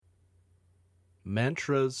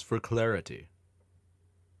Mantras for Clarity.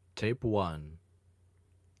 Tape 1,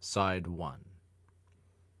 Side 1.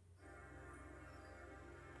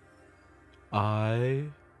 I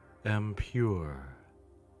am pure.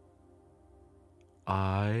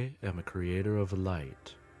 I am a creator of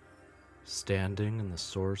light, standing in the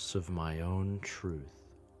source of my own truth.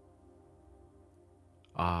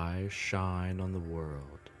 I shine on the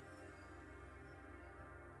world.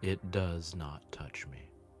 It does not touch me.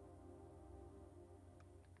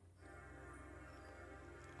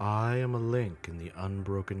 I am a link in the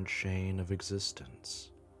unbroken chain of existence,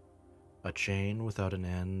 a chain without an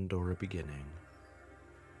end or a beginning,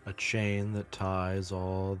 a chain that ties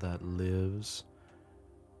all that lives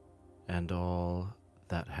and all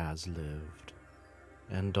that has lived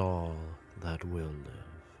and all that will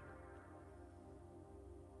live.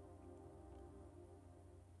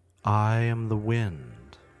 I am the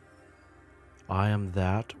wind. I am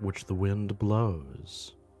that which the wind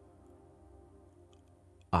blows.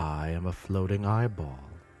 I am a floating eyeball.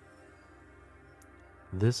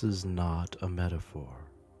 This is not a metaphor.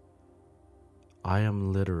 I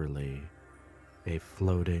am literally a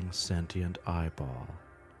floating sentient eyeball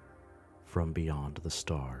from beyond the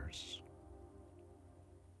stars.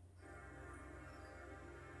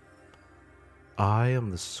 I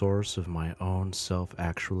am the source of my own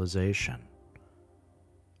self-actualization.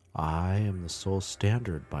 I am the sole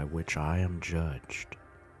standard by which I am judged.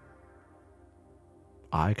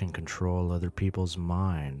 I can control other people's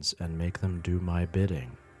minds and make them do my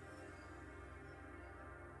bidding.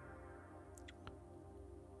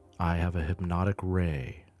 I have a hypnotic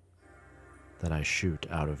ray that I shoot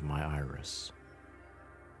out of my iris.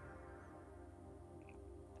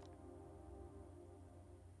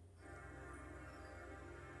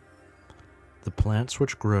 The plants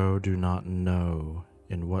which grow do not know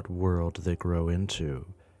in what world they grow into,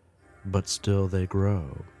 but still they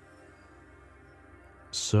grow.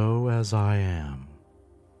 So as I am,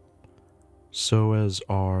 so as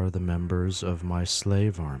are the members of my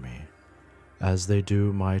slave army, as they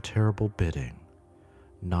do my terrible bidding,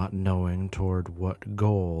 not knowing toward what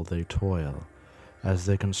goal they toil, as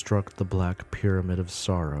they construct the black pyramid of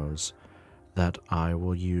sorrows that I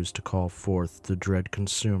will use to call forth the dread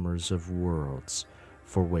consumers of worlds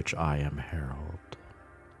for which I am herald.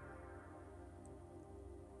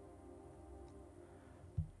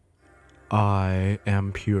 I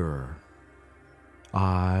am pure.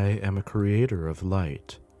 I am a creator of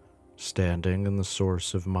light, standing in the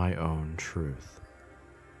source of my own truth.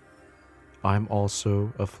 I'm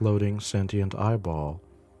also a floating sentient eyeball,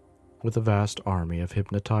 with a vast army of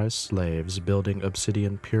hypnotized slaves building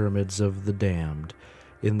obsidian pyramids of the damned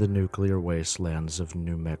in the nuclear wastelands of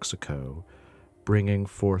New Mexico, bringing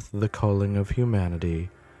forth the culling of humanity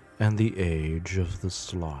and the age of the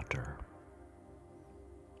slaughter.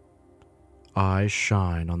 I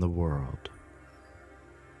shine on the world.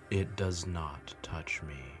 It does not touch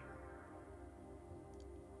me.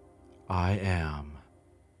 I am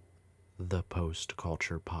the Post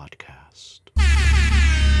Culture Podcast.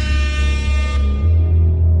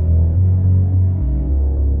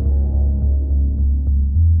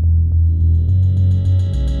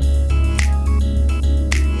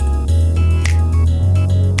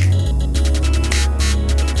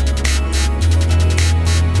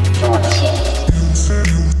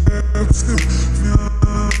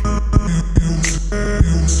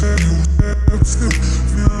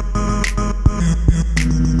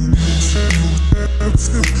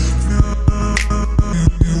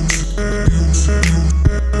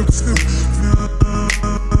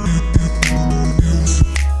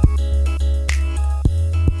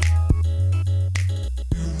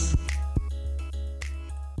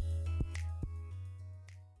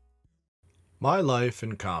 My Life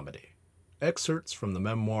in Comedy. Excerpts from the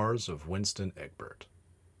memoirs of Winston Egbert.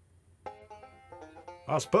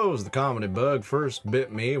 I suppose the comedy bug first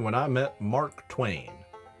bit me when I met Mark Twain.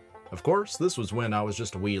 Of course, this was when I was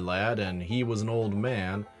just a wee lad and he was an old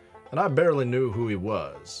man, and I barely knew who he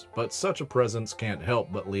was, but such a presence can't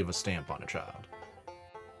help but leave a stamp on a child.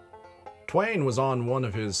 Twain was on one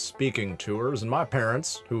of his speaking tours, and my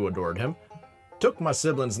parents, who adored him, took my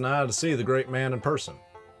siblings and I to see the great man in person.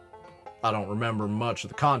 I don't remember much of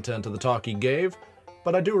the content of the talk he gave,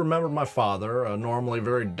 but I do remember my father, a normally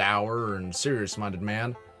very dour and serious-minded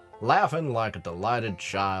man, laughing like a delighted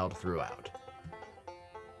child throughout.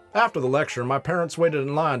 After the lecture, my parents waited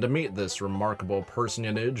in line to meet this remarkable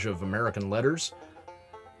personage of American letters.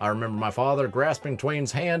 I remember my father grasping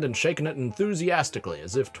Twain's hand and shaking it enthusiastically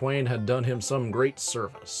as if Twain had done him some great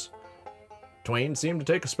service. Twain seemed to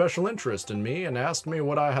take a special interest in me and asked me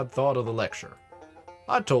what I had thought of the lecture.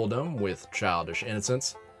 I told him, with childish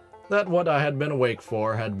innocence, that what I had been awake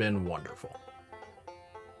for had been wonderful.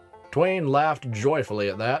 Twain laughed joyfully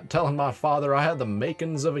at that, telling my father I had the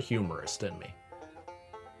makings of a humorist in me.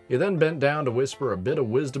 He then bent down to whisper a bit of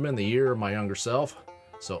wisdom in the ear of my younger self,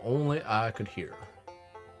 so only I could hear.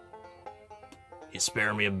 "You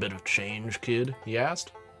spare me a bit of change, kid?" he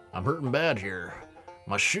asked. "I'm hurting bad here.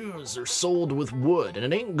 My shoes are soled with wood, and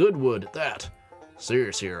it ain't good wood at that.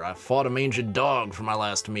 Serious here, I fought a mangy dog for my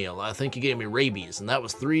last meal. I think he gave me rabies, and that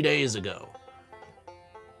was 3 days ago."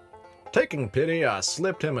 Taking pity, I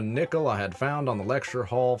slipped him a nickel I had found on the lecture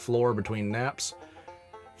hall floor between naps,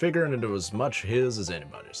 figuring it was much his as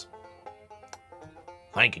anybody's.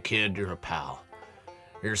 "Thank you, kid. You're a pal.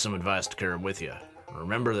 Here's some advice to carry with you.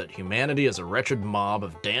 Remember that humanity is a wretched mob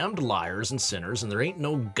of damned liars and sinners, and there ain't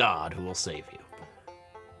no God who will save you."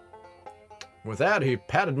 With that, he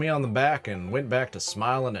patted me on the back and went back to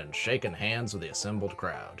smiling and shaking hands with the assembled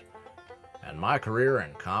crowd. And my career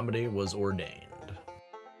in comedy was ordained.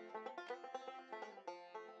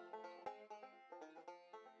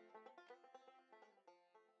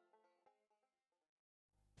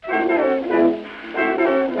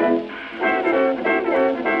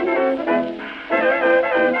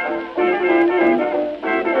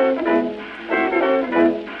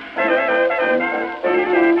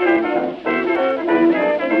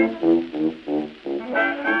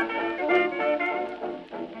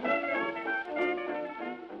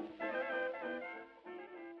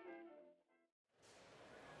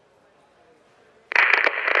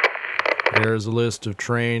 Here's a list of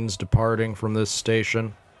trains departing from this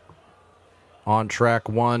station. On track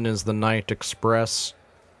 1 is the Night Express,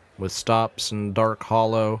 with stops in Dark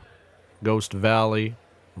Hollow, Ghost Valley,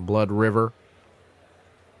 Blood River.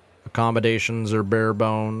 Accommodations are bare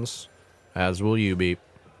bones, as will you be.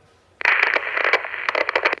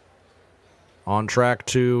 On track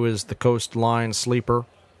 2 is the Coastline Sleeper,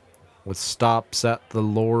 with stops at the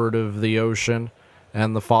Lord of the Ocean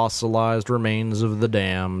and the fossilized remains of the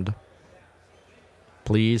damned.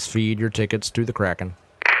 Please feed your tickets to the Kraken.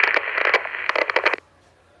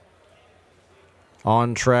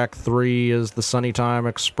 On track 3 is the Sunnytime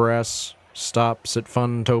Express, stops at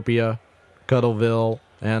Funtopia, Cuddleville,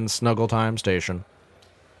 and Snuggletime Station.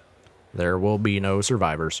 There will be no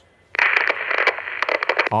survivors.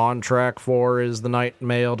 On track 4 is the night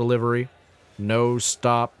mail delivery. No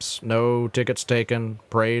stops, no tickets taken.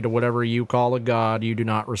 Pray to whatever you call a god, you do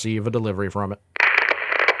not receive a delivery from it.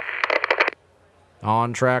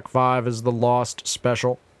 On track 5 is the Lost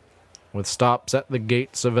Special, with stops at the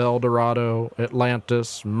gates of El Dorado,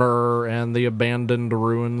 Atlantis, Myrrh, and the abandoned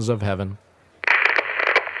ruins of heaven.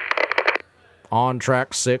 On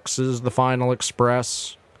track 6 is the Final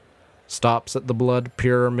Express, stops at the Blood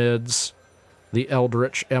Pyramids, the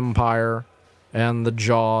Eldritch Empire, and the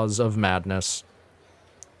Jaws of Madness.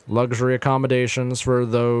 Luxury accommodations for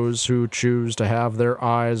those who choose to have their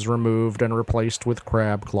eyes removed and replaced with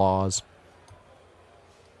crab claws.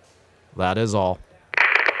 That is all.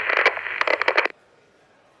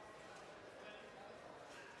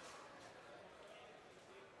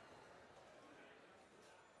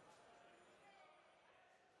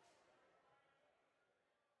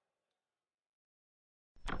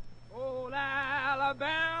 Old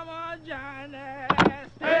Alabama Johnny,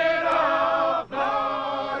 state of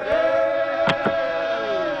Florida.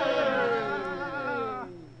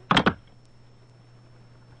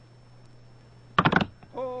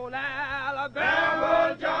 Old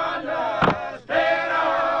Alabama Johnny, state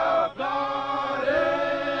of Florida.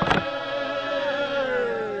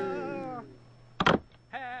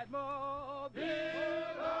 Had more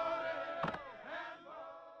big Lordy, had more.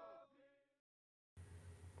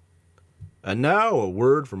 And now, a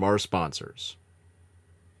word from our sponsors.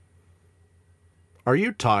 Are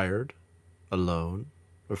you tired, alone,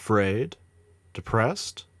 afraid,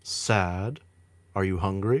 depressed, sad? Are you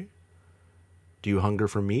hungry? Do you hunger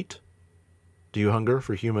for meat? Do you hunger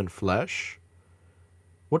for human flesh?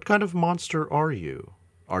 What kind of monster are you?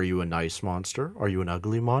 Are you a nice monster? Are you an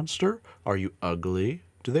ugly monster? Are you ugly?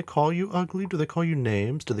 Do they call you ugly? Do they call you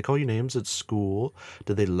names? Do they call you names at school?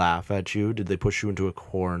 Did they laugh at you? Did they push you into a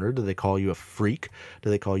corner? Did they call you a freak?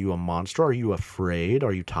 Do they call you a monster? Are you afraid?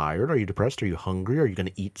 Are you tired? Are you depressed? Are you hungry? Are you going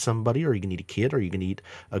to eat somebody? Are you going to eat a kid? Are you going to eat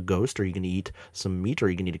a ghost? Are you going to eat some meat? Are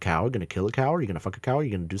you going to eat a cow? Are you going to kill a cow? Are you going to fuck a cow? Are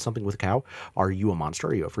you going to do something with a cow? Are you a monster?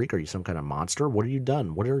 Are you a freak? Are you some kind of monster? What have you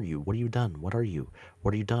done? What are you? What have you done? What are you?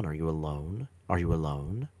 What have you done? Are you alone? Are you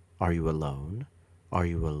alone? Are you alone? Are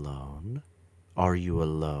you alone? Are you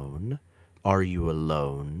alone? Are you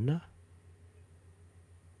alone?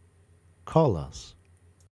 Call us.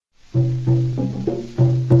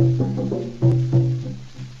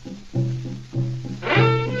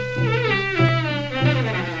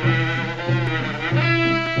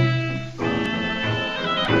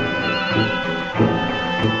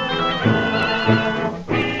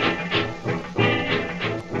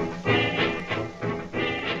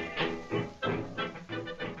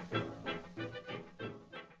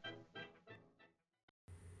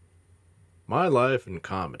 My Life in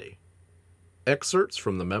Comedy. Excerpts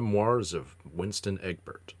from the memoirs of Winston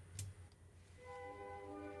Egbert.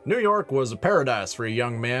 New York was a paradise for a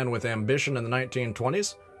young man with ambition in the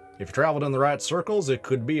 1920s. If you traveled in the right circles, it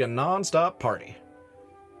could be a non-stop party.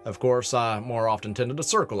 Of course, I more often tended to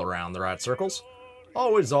circle around the right circles,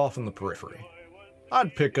 always off in the periphery.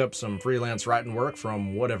 I'd pick up some freelance writing work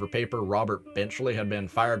from whatever paper Robert Benchley had been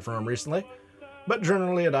fired from recently, but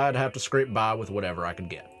generally I'd have to scrape by with whatever I could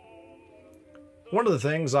get. One of the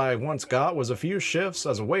things I once got was a few shifts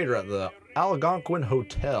as a waiter at the Algonquin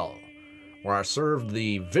Hotel, where I served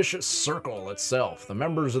the vicious circle itself, the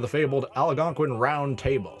members of the fabled Algonquin Round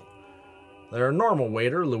Table. Their normal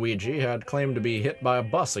waiter, Luigi, had claimed to be hit by a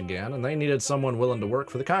bus again, and they needed someone willing to work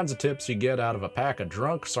for the kinds of tips you get out of a pack of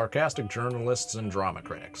drunk, sarcastic journalists and drama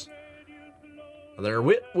critics. Their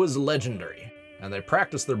wit was legendary, and they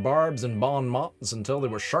practiced their barbs and bon mots until they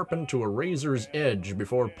were sharpened to a razor's edge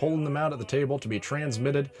before pulling them out at the table to be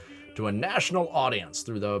transmitted to a national audience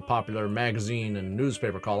through the popular magazine and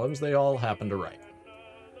newspaper columns they all happened to write.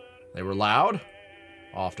 They were loud,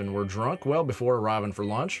 often were drunk well before arriving for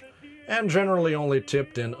lunch, and generally only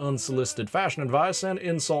tipped in unsolicited fashion advice and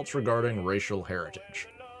insults regarding racial heritage.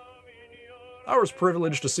 I was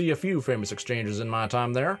privileged to see a few famous exchanges in my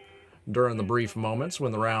time there, during the brief moments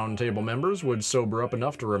when the Round Table members would sober up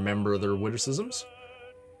enough to remember their witticisms.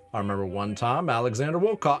 I remember one time Alexander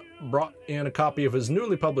Woollcott brought in a copy of his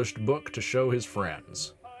newly published book to show his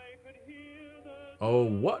friends. "Oh,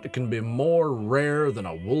 what can be more rare than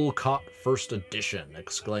a Woollcott first edition?"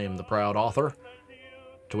 exclaimed the proud author.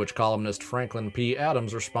 To which columnist Franklin P.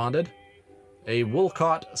 Adams responded, "A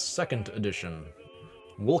Woollcott second edition."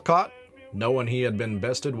 Woollcott, knowing he had been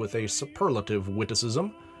bested with a superlative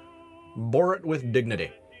witticism, bore it with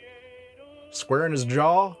dignity. Squaring his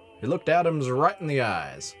jaw, he looked Adams right in the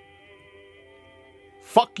eyes.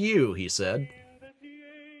 "Fuck you," he said.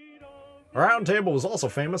 The Round Table was also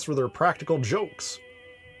famous for their practical jokes.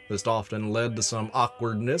 This often led to some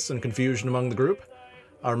awkwardness and confusion among the group.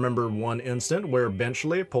 I remember one instant where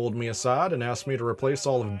Benchley pulled me aside and asked me to replace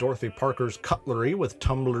all of Dorothy Parker's cutlery with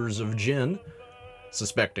tumblers of gin.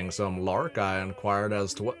 Suspecting some lark, I inquired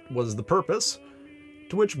as to what was the purpose,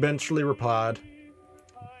 to which Benchley replied,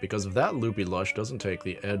 "Because if that loopy lush doesn't take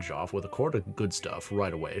the edge off with a quart of good stuff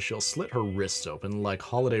right away, she'll slit her wrists open like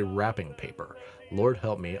holiday wrapping paper. Lord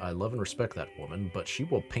help me, I love and respect that woman, but she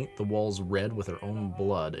will paint the walls red with her own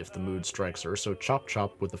blood if the mood strikes her, so chop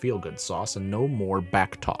chop with the feel-good sauce and no more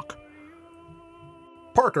back talk."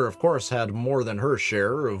 Parker, of course, had more than her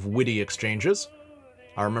share of witty exchanges.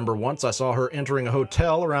 I remember once I saw her entering a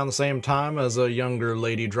hotel around the same time as a younger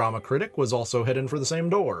lady drama critic was also heading for the same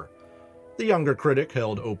door. The younger critic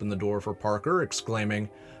held open the door for Parker, exclaiming,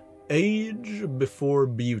 "Age before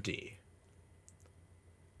beauty."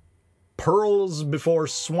 "Pearls before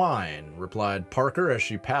swine," replied Parker as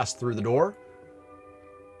she passed through the door.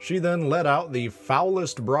 She then let out the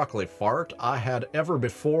foulest broccoli fart I had ever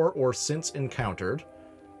before or since encountered.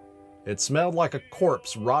 It smelled like a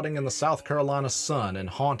corpse rotting in the South Carolina sun and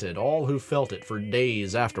haunted all who felt it for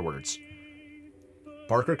days afterwards.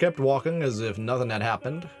 Parker kept walking as if nothing had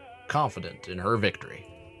happened, confident in her victory.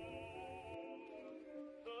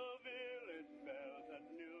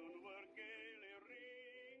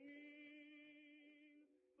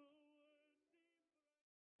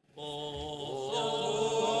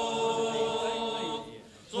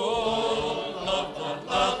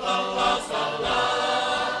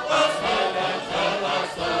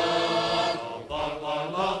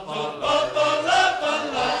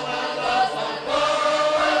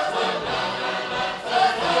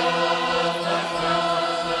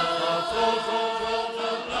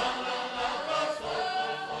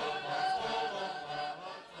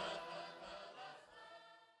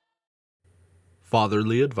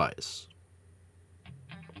 Fatherly advice.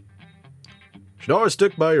 Should always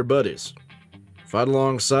stick by your buddies. Fight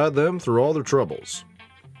alongside them through all their troubles.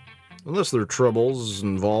 Unless their troubles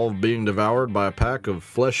involve being devoured by a pack of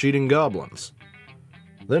flesh-eating goblins.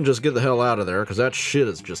 Then just get the hell out of there, because that shit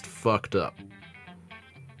is just fucked up.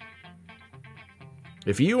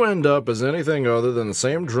 If you end up as anything other than the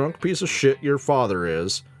same drunk piece of shit your father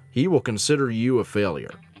is, he will consider you a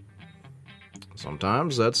failure.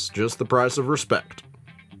 Sometimes that's just the price of respect.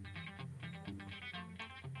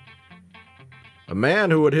 A man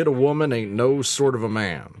who would hit a woman ain't no sort of a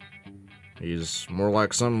man. He's more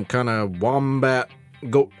like some kind of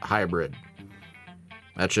wombat-goat hybrid.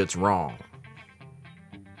 That shit's wrong.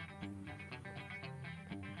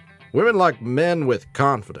 Women like men with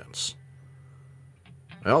confidence.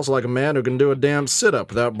 I also like a man who can do a damn sit-up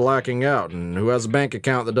without blacking out and who has a bank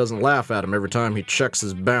account that doesn't laugh at him every time he checks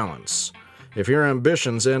his balance. If your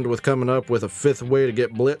ambitions end with coming up with a fifth way to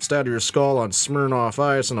get blitzed out of your skull on Smirnoff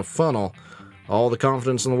Ice in a funnel, all the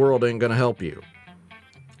confidence in the world ain't gonna help you.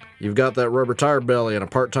 You've got that rubber tire belly and a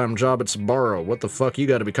part-time job at Sbarro. What the fuck you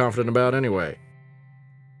gotta be confident about anyway?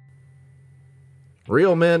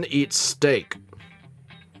 Real men eat steak.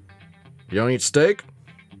 You don't eat steak?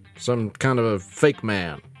 Some kind of a fake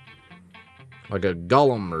man. Like a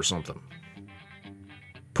Gollum or something.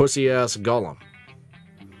 Pussy-ass Gollum.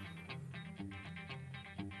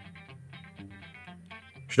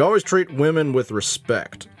 Should always treat women with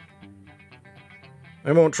respect.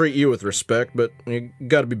 They won't treat you with respect, but you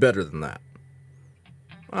gotta be better than that.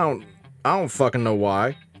 I don't fucking know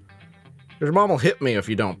why. Your mom will hit me if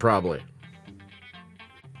you don't, probably.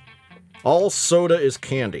 All soda is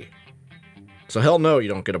candy. So hell no, you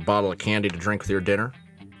don't get a bottle of candy to drink with your dinner.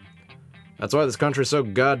 That's why this country's so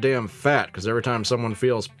goddamn fat, because every time someone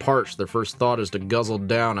feels parched, their first thought is to guzzle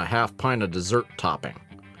down a half pint of dessert topping.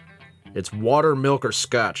 It's water, milk, or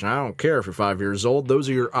scotch, and I don't care if you're 5 years old, those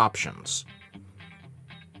are your options.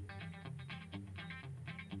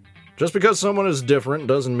 Just because someone is different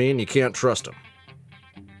doesn't mean you can't trust them.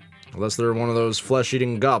 Unless they're one of those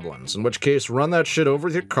flesh-eating goblins, in which case run that shit over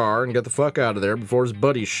with your car and get the fuck out of there before his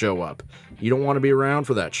buddies show up. You don't want to be around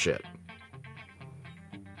for that shit.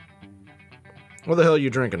 What the hell are you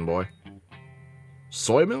drinking, boy?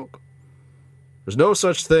 Soy milk? There's no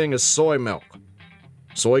such thing as soy milk.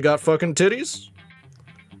 Soy got fucking titties?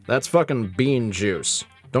 That's fucking bean juice.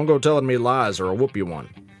 Don't go telling me lies or I'll whoop you one.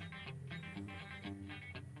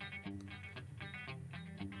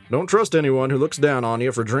 Don't trust anyone who looks down on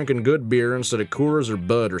you for drinking good beer instead of Coors or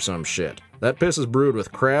Bud or some shit. That piss is brewed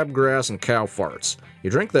with crabgrass and cow farts. You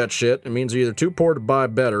drink that shit, it means you're either too poor to buy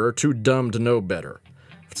better or too dumb to know better.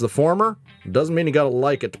 If it's the former, it doesn't mean you gotta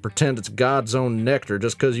like it to pretend it's God's own nectar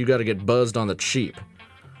just because you gotta get buzzed on the cheap.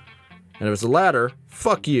 And if it's the latter,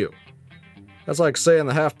 fuck you. That's like saying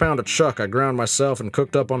the half pound of chuck I ground myself and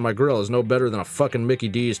cooked up on my grill is no better than a fucking Mickey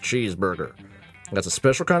D's cheeseburger. That's a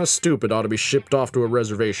special kind of stupid ought to be shipped off to a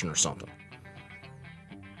reservation or something.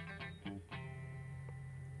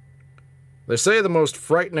 They say the most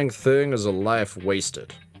frightening thing is a life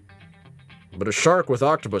wasted. But a shark with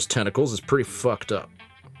octopus tentacles is pretty fucked up.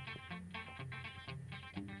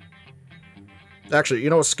 Actually, you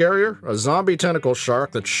know what's scarier? A zombie tentacle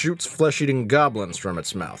shark that shoots flesh-eating goblins from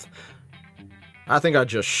its mouth. I think I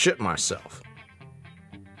just shit myself.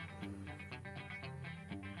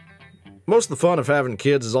 Most of the fun of having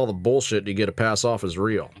kids is all the bullshit you get to pass off as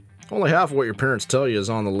real. Only half of what your parents tell you is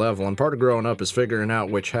on the level, and part of growing up is figuring out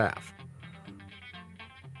which half.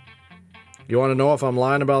 You want to know if I'm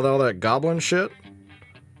lying about all that goblin shit?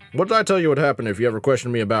 What did I tell you would happen if you ever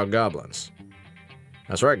questioned me about goblins?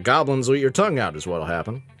 That's right, goblins will eat your tongue out is what'll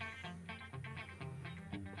happen.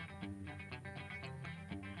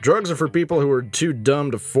 Drugs are for people who are too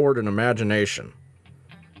dumb to afford an imagination.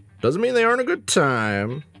 Doesn't mean they aren't a good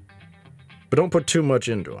time, but don't put too much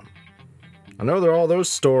into them. I know there are all those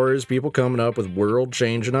stories, people coming up with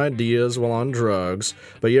world-changing ideas while on drugs,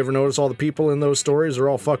 but you ever notice all the people in those stories are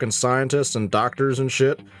all fucking scientists and doctors and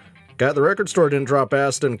shit? Guy at the record store didn't drop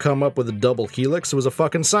acid and come up with a double helix, it was a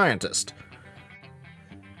fucking scientist.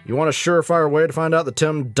 You want a surefire way to find out the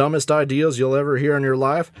 10 dumbest ideas you'll ever hear in your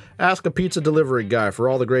life? Ask a pizza delivery guy for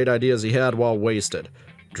all the great ideas he had while wasted.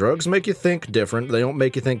 Drugs make you think different, they don't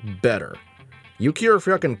make you think better. You cure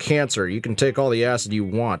fucking cancer, you can take all the acid you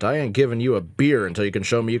want. I ain't giving you a beer until you can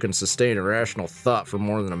show me you can sustain a rational thought for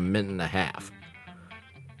more than a minute and a half.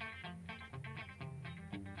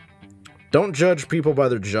 Don't judge people by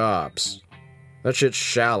their jobs. That shit's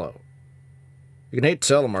shallow. You can hate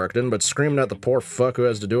telemarketing, but screaming at the poor fuck who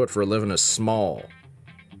has to do it for a living is small.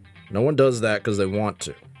 No one does that because they want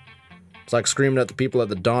to. It's like screaming at the people at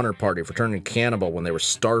the Donner Party for turning cannibal when they were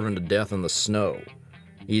starving to death in the snow.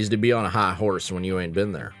 Easy to be on a high horse when you ain't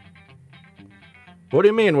been there. What do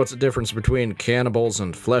you mean, what's the difference between cannibals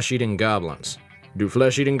and flesh-eating goblins? Do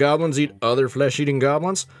flesh-eating goblins eat other flesh-eating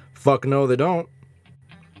goblins? Fuck no, they don't.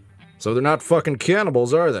 So they're not fucking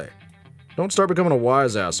cannibals, are they? Don't start becoming a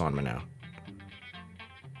wise ass on me now.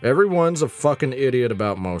 Everyone's a fucking idiot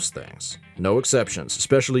about most things. No exceptions,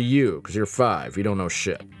 especially you, because you're 5, you don't know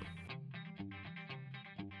shit.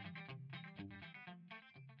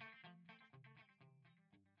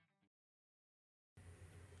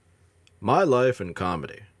 My Life in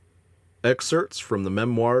Comedy. Excerpts from the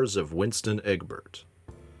memoirs of Winston Egbert.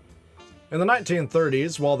 In the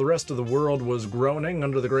 1930s, while the rest of the world was groaning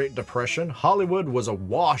under the Great Depression, Hollywood was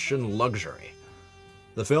awash in luxury.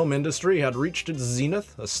 The film industry had reached its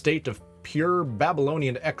zenith, a state of pure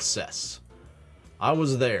Babylonian excess. I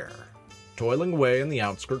was there, toiling away in the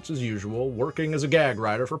outskirts as usual, working as a gag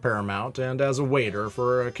writer for Paramount and as a waiter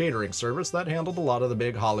for a catering service that handled a lot of the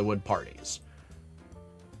big Hollywood parties.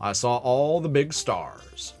 I saw all the big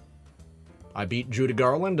stars. I beat Judy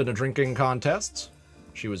Garland in a drinking contest.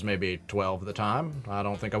 She was maybe 12 at the time. I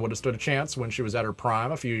don't think I would have stood a chance when she was at her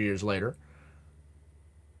prime a few years later.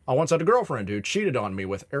 I once had a girlfriend who cheated on me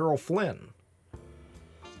with Errol Flynn.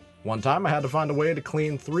 One time I had to find a way to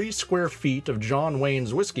clean 3 square feet of John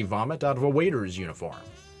Wayne's whiskey vomit out of a waiter's uniform.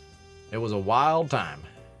 It was a wild time.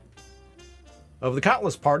 Of the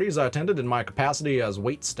countless parties I attended in my capacity as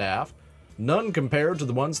waitstaff, none compared to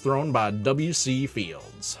the ones thrown by W.C.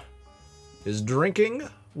 Fields. His drinking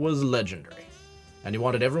was legendary, and he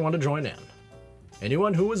wanted everyone to join in.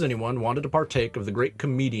 Anyone who was anyone wanted to partake of the great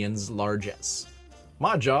comedian's largesse.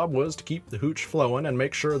 My job was to keep the hooch flowing and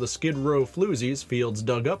make sure the Skid Row floozies Fields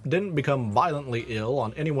dug up didn't become violently ill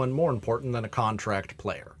on anyone more important than a contract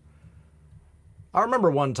player. I remember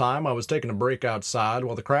one time I was taking a break outside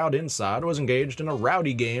while the crowd inside was engaged in a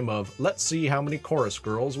rowdy game of let's see how many chorus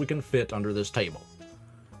girls we can fit under this table.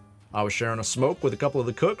 I was sharing a smoke with a couple of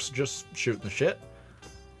the cooks, just shooting the shit,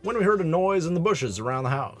 when we heard a noise in the bushes around the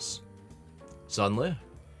house. Suddenly,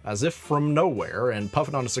 as if from nowhere and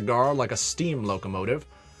puffing on a cigar like a steam locomotive,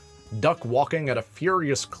 duck walking at a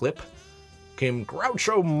furious clip, came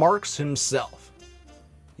Groucho Marx himself.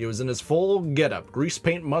 He was in his full getup, grease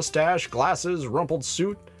paint mustache, glasses, rumpled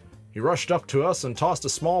suit. He rushed up to us and tossed a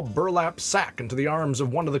small burlap sack into the arms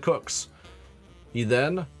of one of the cooks. He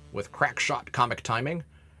then, with crack-shot comic timing,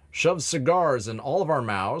 shoved cigars in all of our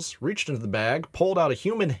mouths, reached into the bag, pulled out a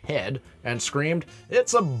human head, and screamed,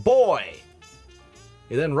 "It's a boy!"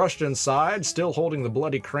 He then rushed inside, still holding the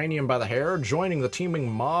bloody cranium by the hair, joining the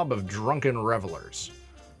teeming mob of drunken revelers.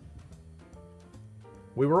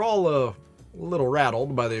 We were all a little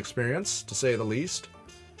rattled by the experience, to say the least,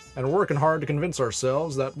 and were working hard to convince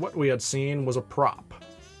ourselves that what we had seen was a prop.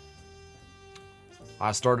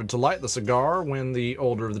 I started to light the cigar when the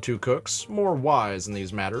older of the 2 cooks, more wise in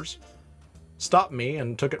these matters, stopped me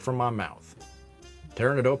and took it from my mouth,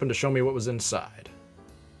 tearing it open to show me what was inside.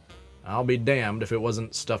 I'll be damned if it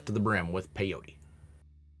wasn't stuffed to the brim with peyote.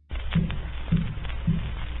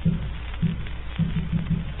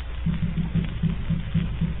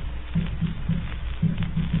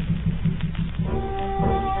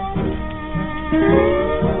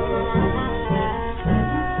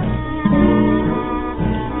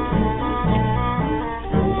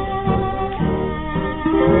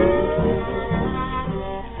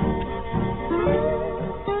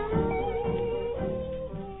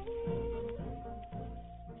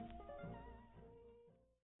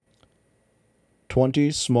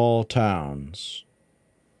 "20 small towns."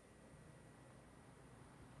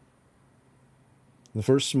 The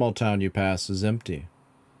first small town you pass is empty.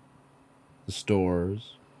 The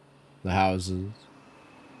stores, the houses,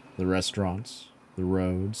 the restaurants, the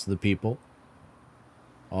roads, the people,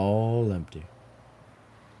 all empty.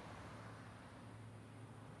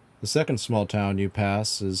 The second small town you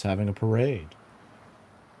pass is having a parade.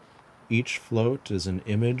 Each float is an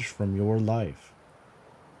image from your life.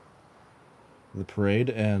 The parade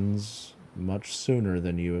ends much sooner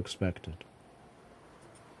than you expected.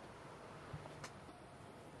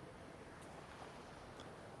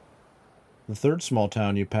 The third small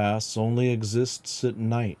town you pass only exists at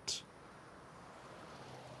night.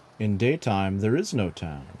 In daytime, there is no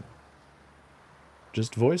town,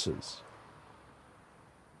 just voices.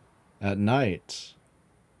 At night,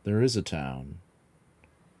 there is a town,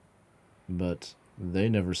 but they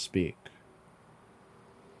never speak.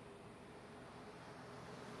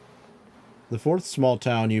 The fourth small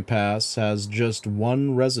town you pass has just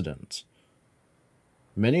one resident.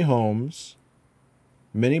 Many homes,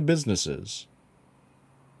 many businesses,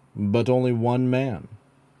 but only one man.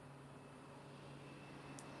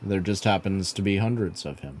 There just happens to be hundreds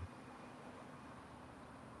of him.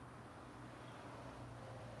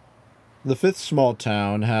 The fifth small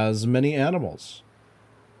town has many animals.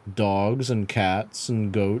 Dogs and cats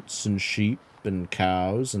and goats and sheep and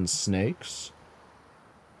cows and snakes.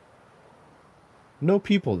 No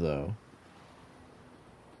people, though.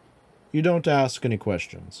 You don't ask any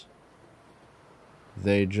questions.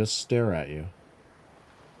 They just stare at you.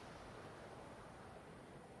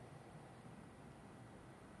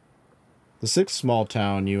 The sixth small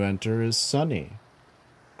town you enter is sunny,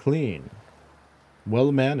 clean,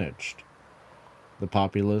 well managed. The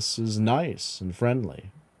populace is nice and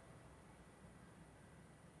friendly.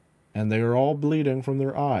 And they are all bleeding from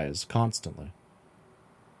their eyes constantly.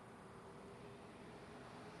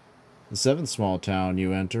 The seventh small town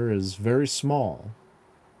you enter is very small.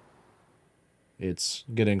 It's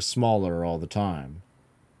getting smaller all the time.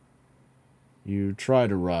 You try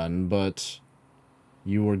to run, but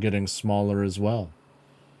you are getting smaller as well.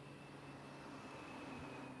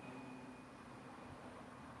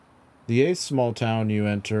 The 8th small town you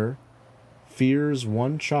enter fears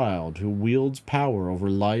one child who wields power over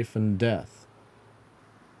life and death.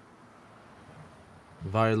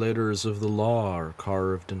 Violators of the law are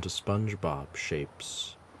carved into SpongeBob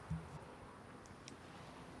shapes.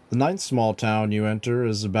 The 9th small town you enter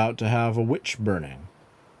is about to have a witch burning.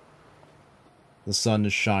 The sun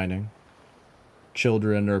is shining.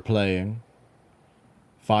 Children are playing.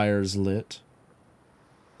 Fires lit.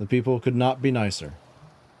 The people could not be nicer.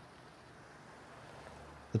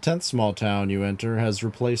 The 10th small town you enter has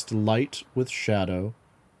replaced light with shadow,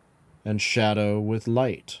 and shadow with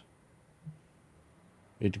light.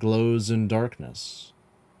 It glows in darkness,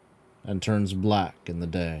 and turns black in the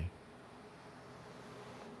day.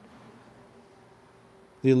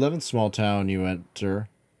 The 11th small town you enter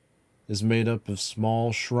is made up of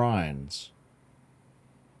small shrines.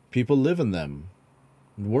 People live in them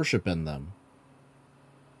and worship in them.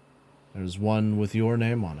 There's one with your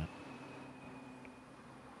name on it.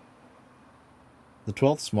 The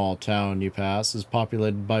 12th small town you pass is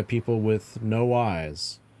populated by people with no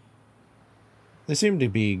eyes. They seem to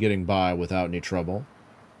be getting by without any trouble.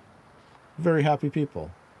 Very happy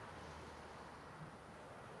people.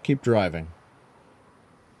 Keep driving.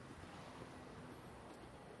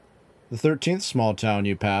 The 13th small town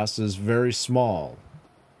you pass is very small.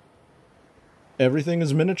 Everything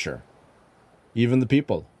is miniature, even the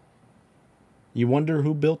people. You wonder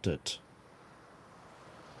who built it.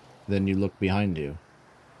 Then you look behind you.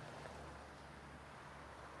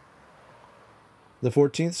 The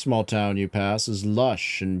 14th small town you pass is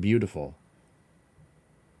lush and beautiful.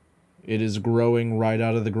 It is growing right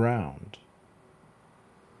out of the ground.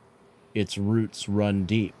 Its roots run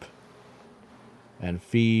deep and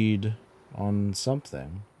feed on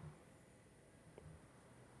something.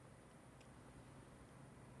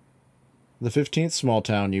 The 15th small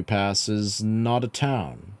town you pass is not a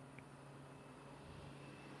town.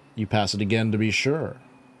 You pass it again to be sure.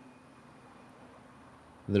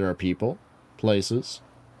 There are people, places,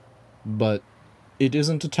 but it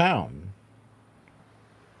isn't a town.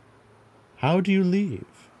 How do you leave?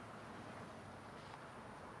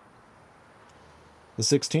 The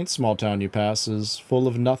 16th small town you pass is full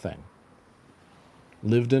of nothing,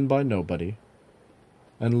 lived in by nobody,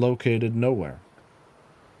 and located nowhere.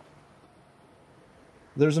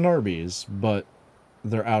 There's an Arby's, but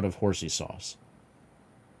they're out of horsey sauce.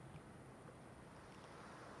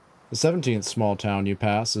 The 17th small town you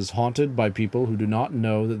pass is haunted by people who do not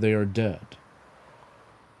know that they are dead.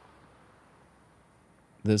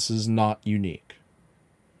 This is not unique.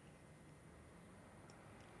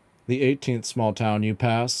 The 18th small town you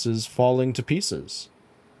pass is falling to pieces,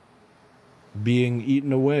 being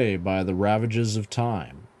eaten away by the ravages of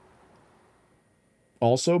time.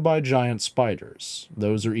 Also by giant spiders.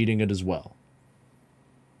 Those are eating it as well.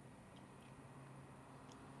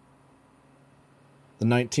 The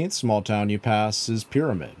 19th small town you pass is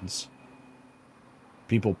pyramids.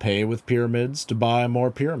 People pay with pyramids to buy more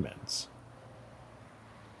pyramids.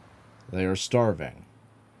 They are starving.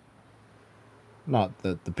 Not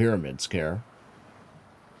that the pyramids care.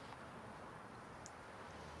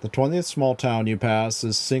 The 20th small town you pass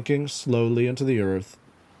is sinking slowly into the earth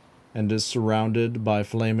and is surrounded by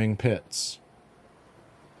flaming pits.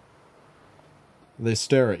 They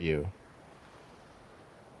stare at you,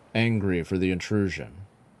 angry for the intrusion,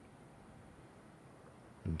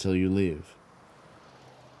 until you leave.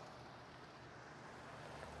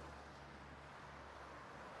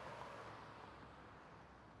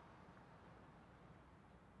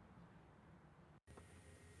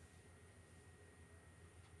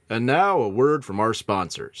 And now a word from our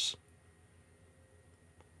sponsors.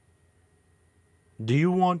 Do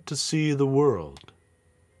you want to see the world?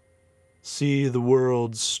 See the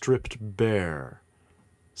world stripped bare.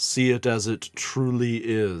 See it as it truly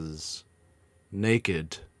is.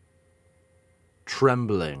 Naked.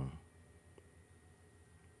 Trembling.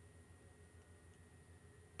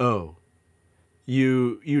 Oh,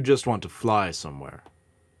 you just want to fly somewhere.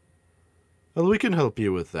 Well, we can help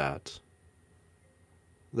you with that.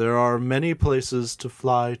 There are many places to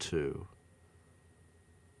fly to.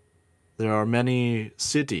 There are many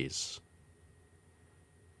cities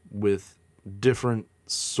with different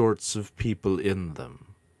sorts of people in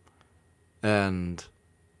them, and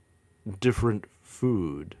different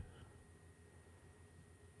food.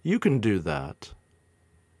 You can do that,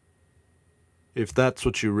 if that's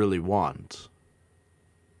what you really want.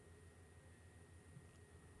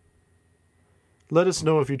 Let us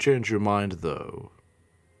know if you change your mind, though,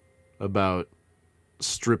 about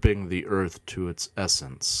stripping the earth to its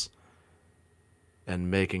essence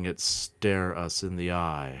and making it stare us in the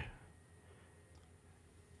eye.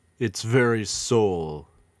 Its very soul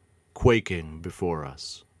quaking before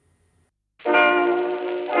us.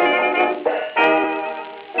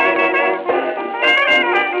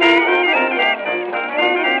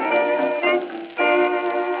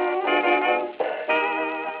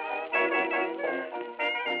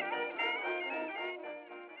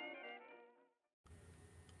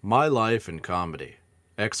 My Life in Comedy.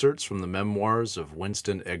 Excerpts from the memoirs of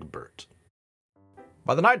Winston Egbert.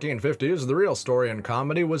 By the 1950s, the real story in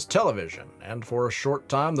comedy was television, and for a short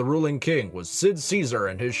time the ruling king was Sid Caesar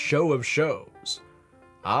and his show of shows.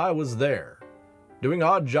 I was there, doing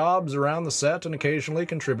odd jobs around the set and occasionally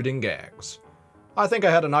contributing gags. I think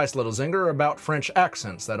I had a nice little zinger about French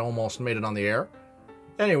accents that almost made it on the air.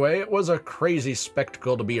 Anyway, it was a crazy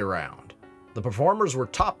spectacle to be around. The performers were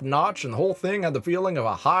top-notch, and the whole thing had the feeling of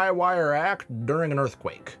a high-wire act during an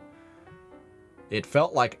earthquake. It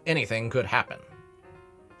felt like anything could happen.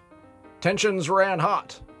 Tensions ran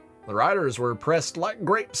hot. The writers were pressed like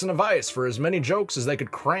grapes in a vice for as many jokes as they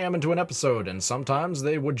could cram into an episode, and sometimes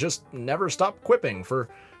they would just never stop quipping for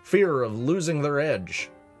fear of losing their edge.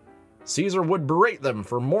 Caesar would berate them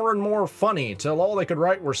for more and more funny till all they could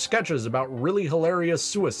write were sketches about really hilarious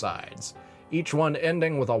suicides, each one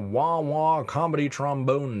ending with a wah-wah comedy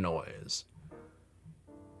trombone noise.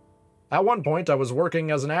 At one point, I was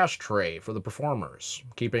working as an ashtray for the performers,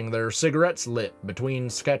 keeping their cigarettes lit between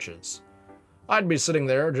sketches. I'd be sitting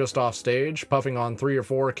there just off stage, puffing on 3 or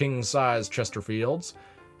 4 king-size Chesterfields,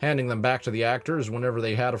 handing them back to the actors whenever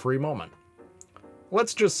they had a free moment.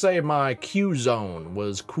 Let's just say my Q zone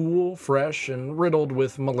was cool, fresh, and riddled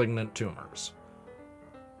with malignant tumors.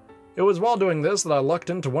 It was while doing this that I lucked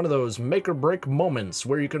into one of those make-or-break moments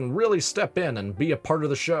where you can really step in and be a part of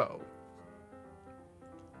the show.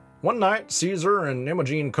 One night, Caesar and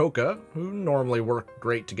Imogene Coca, who normally work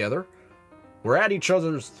great together, were at each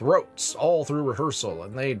other's throats all through rehearsal,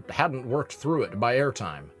 and they hadn't worked through it by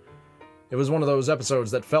airtime. It was one of those episodes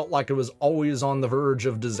that felt like it was always on the verge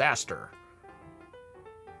of disaster.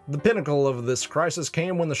 The pinnacle of this crisis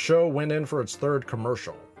came when the show went in for its 3rd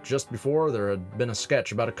commercial, just before there had been a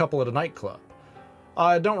sketch about a couple at a nightclub.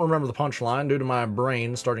 I don't remember the punchline due to my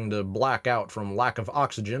brain starting to black out from lack of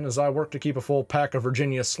oxygen as I worked to keep a full pack of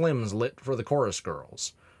Virginia Slims lit for the chorus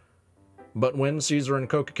girls. But when Caesar and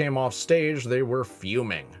Coca came off stage, they were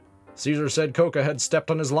fuming. Caesar said Coca had stepped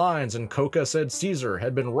on his lines, and Coca said Caesar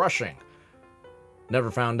had been rushing. Never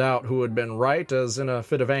found out who had been right, as in a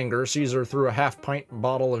fit of anger, Caesar threw a half-pint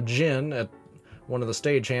bottle of gin at one of the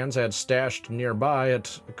stagehands had stashed nearby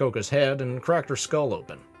at Coca's head and cracked her skull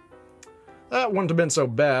open. That wouldn't have been so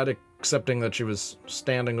bad, excepting that she was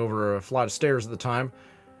standing over a flight of stairs at the time,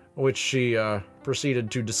 which she proceeded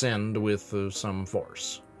to descend with some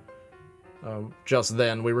force. Just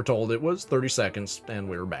then, we were told it was 30 seconds, and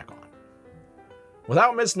we were back on.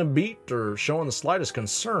 Without missing a beat or showing the slightest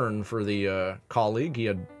concern for the colleague he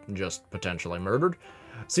had just potentially murdered,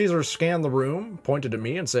 Caesar scanned the room, pointed at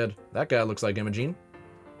me, and said, "That guy looks like Imogene."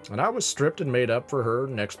 And I was stripped and made up for her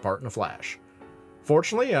next part in a flash.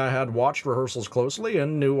 Fortunately, I had watched rehearsals closely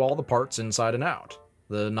and knew all the parts inside and out.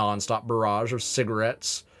 The non-stop barrage of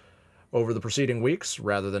cigarettes over the preceding weeks,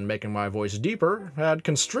 rather than making my voice deeper, had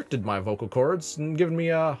constricted my vocal cords and given me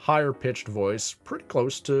a higher-pitched voice pretty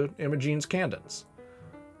close to Imogene's cadence.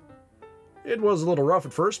 It was a little rough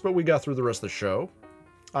at first, but we got through the rest of the show.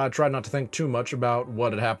 I tried not to think too much about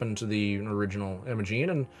what had happened to the original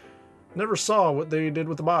Imogene, and never saw what they did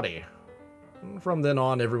with the body. From then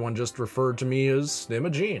on, everyone just referred to me as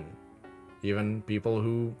Imogene. Even people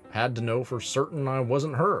who had to know for certain I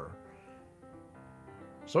wasn't her.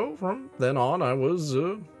 So from then on, I was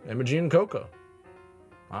Imogene Coca.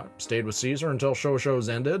 I stayed with Caesar until shows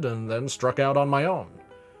ended, and then struck out on my own.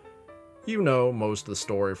 You know most of the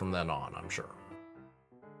story from then on, I'm sure.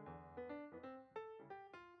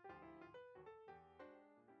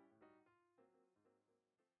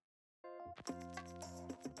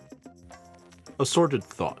 Assorted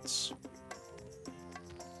thoughts.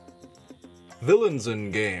 Villains in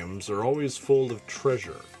games are always full of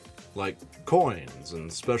treasure, like coins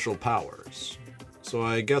and special powers. So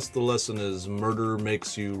I guess the lesson is murder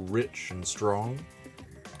makes you rich and strong.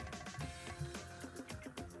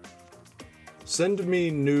 Send me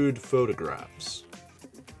nude photographs,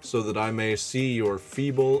 so that I may see your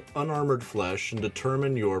feeble, unarmored flesh and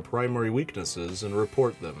determine your primary weaknesses and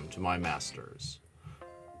report them to my masters.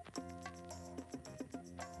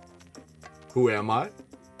 Who am I?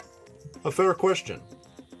 A fair question.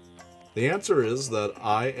 The answer is that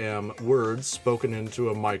I am words spoken into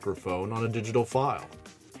a microphone on a digital file.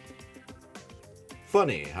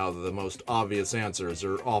 Funny how the most obvious answers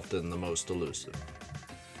are often the most elusive.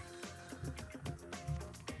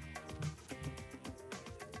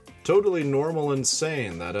 Totally normal and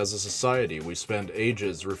sane that as a society we spend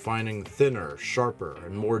ages refining thinner, sharper,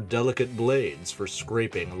 and more delicate blades for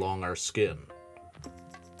scraping along our skin.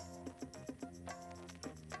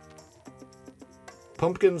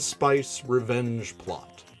 Pumpkin spice revenge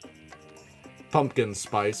plot. Pumpkin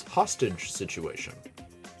spice hostage situation.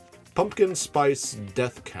 Pumpkin spice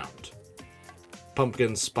death count.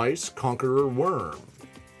 Pumpkin spice conqueror worm.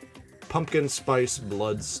 Pumpkin spice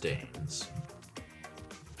blood stains.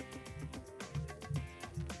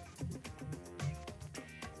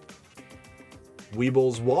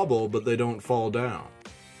 Weebles wobble, but they don't fall down.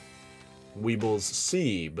 Weebles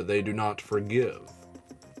see, but they do not forgive.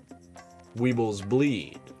 Weebles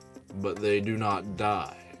bleed, but they do not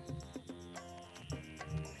die.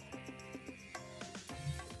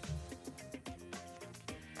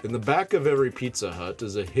 In the back of every Pizza Hut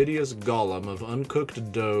is a hideous golem of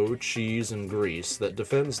uncooked dough, cheese, and grease that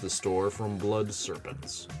defends the store from blood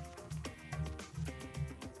serpents.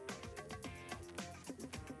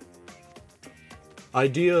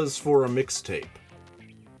 Ideas for a mixtape.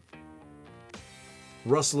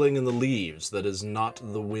 Rustling in the leaves that is not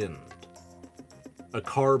the wind. A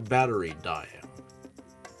car battery dying.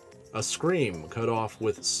 A scream cut off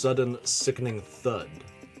with sudden sickening thud.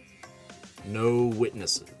 No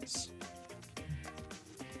witnesses.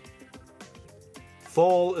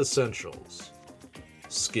 Fall essentials.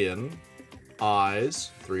 Skin.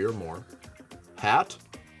 Eyes, 3 or more. Hat,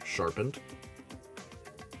 sharpened.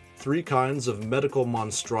 3 kinds of medical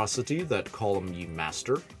monstrosity that call 'em ye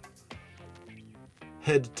master.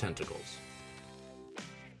 Head tentacles.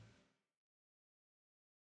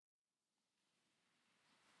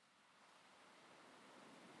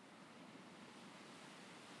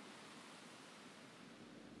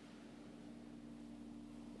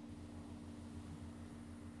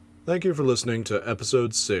 Thank you for listening to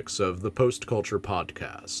episode 6 of the Post Culture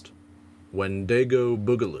Podcast, Wendigo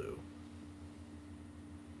Boogaloo.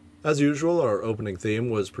 As usual, our opening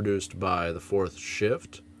theme was produced by The Fourth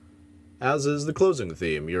Shift, as is the closing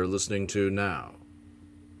theme you're listening to now,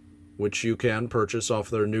 which you can purchase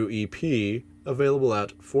off their new EP, available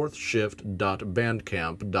at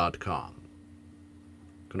fourthshift.bandcamp.com.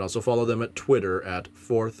 You can also follow them at Twitter at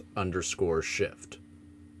 @4th_shift.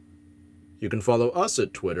 You can follow us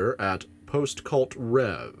at Twitter at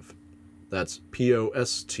PostCultRev. That's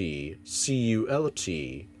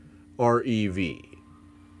PostCultRev.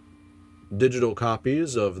 Digital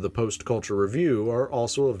copies of the Post Culture Review are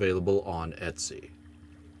also available on Etsy.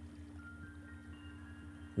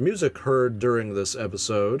 Music heard during this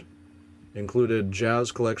episode included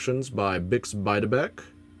jazz collections by Bix Beiderbecke,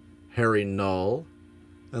 Harry Null,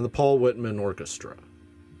 and the Paul Whitman Orchestra,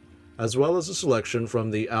 as well as a selection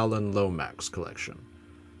from the Alan Lomax collection.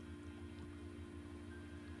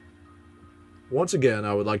 Once again,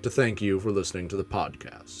 I would like to thank you for listening to the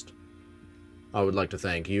podcast. I would like to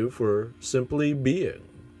thank you for simply being,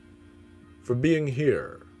 for being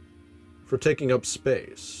here, for taking up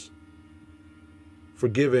space, for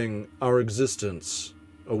giving our existence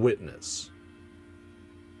a witness.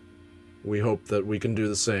 We hope that we can do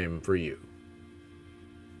the same for you.